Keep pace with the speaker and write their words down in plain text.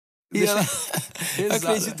E ela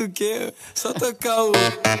acredita o quê? Só tocar o...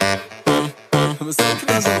 Você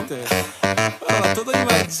acredita? Olha lá, toda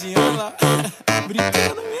animadinha, olha lá.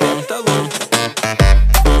 Brincando mesmo, tá louco.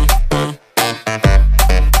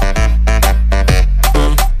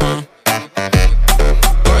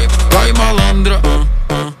 Vai malandra,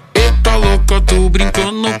 eita louca, tô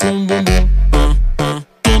brincando com bumbum.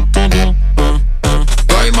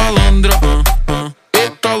 Vai malandra,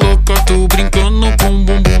 eita louca, tô brincando com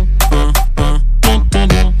bumbum.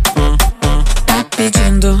 Tá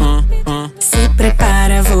pedindo, se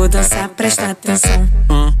prepara, vou dançar, presta atenção.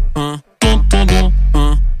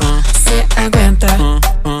 Cê aguenta,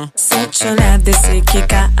 se eu te olhar, descer,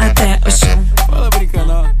 quicar até o chão. Fala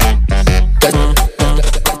brincando, ó.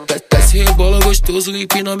 Desce, rebola gostoso,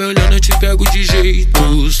 empina me olhando, eu te pego de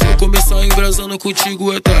jeito. Se eu começar embrasando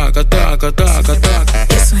contigo é taca, taca, taca, taca.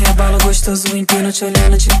 Isso, rebola gostoso, empino te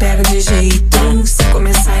olhando, te pego de jeito. Se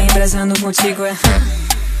começar embrasando contigo é...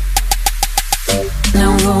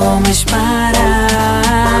 Não vou mais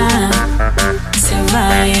parar, cê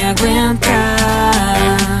vai aguentar.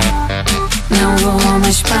 Não vou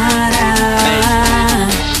mais parar,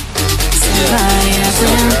 cê vai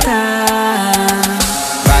aguentar.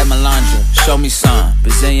 Right, Melandra, show me some.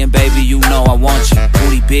 Brazilian baby, you know I want you.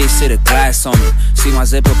 Booty big, sit a glass on me. See my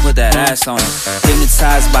zipper, put that ass on it.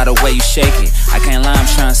 Hypnotized by the way you shake it. I can't lie, I'm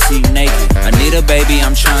trying to see you naked. Anita baby,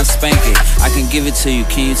 I'm trying to spank it. I can give it to you,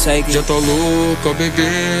 can you take it? Já tô louca,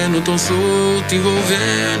 bebendo, tão solto,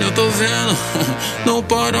 envolvendo, eu tô vendo. Não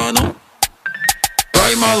para não.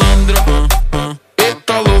 Vai malandra,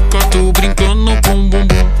 eita louca, tô brincando com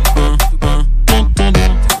bumbum.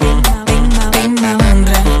 Bem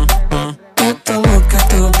malandra, eu tô louca,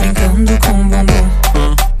 tô brincando com bumbum.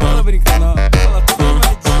 Fala brincando, ó. Fala toda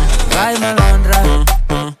animadinha. Right, Melandra,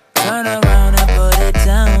 turn around and put it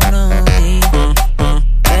down on me,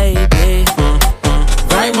 baby.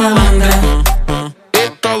 Vai malandra,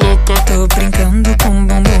 Eita louca, tô brincando com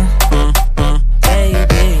bumbum.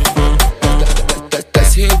 Baby.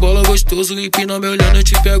 desce, rebola gostoso, empina me olhando, eu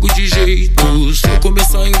te pego de jeito. Se eu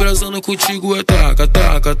começar embrasando contigo é taca,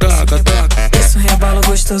 taca, taca, taca. Isso, rebola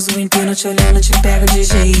gostoso, empino te olhando, te pego de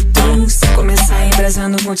jeito. Se começar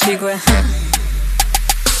embrasando contigo é...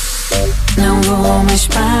 Não vou mais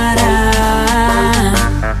parar,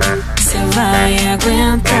 cê vai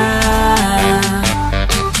aguentar.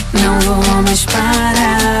 Não vou mais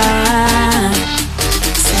parar,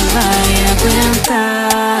 cê vai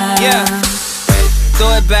aguentar. Yeah.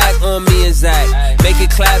 Throw it back on me and Zach. Make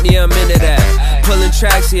it clap, yeah, I'm into that. Pulling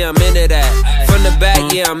tracks, yeah, I'm into that. From the back,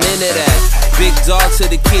 yeah, I'm into that. Big dog to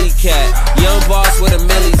the kitty cat. Young boss where the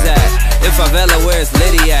millies at. In favela, where it's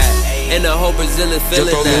Liddy at. And the whole Brazilian Já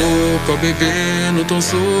feeling tô that. louca, bebendo, tão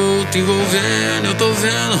solto, envolvendo, eu tô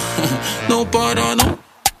vendo. Não para não.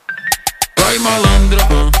 Vai malandra,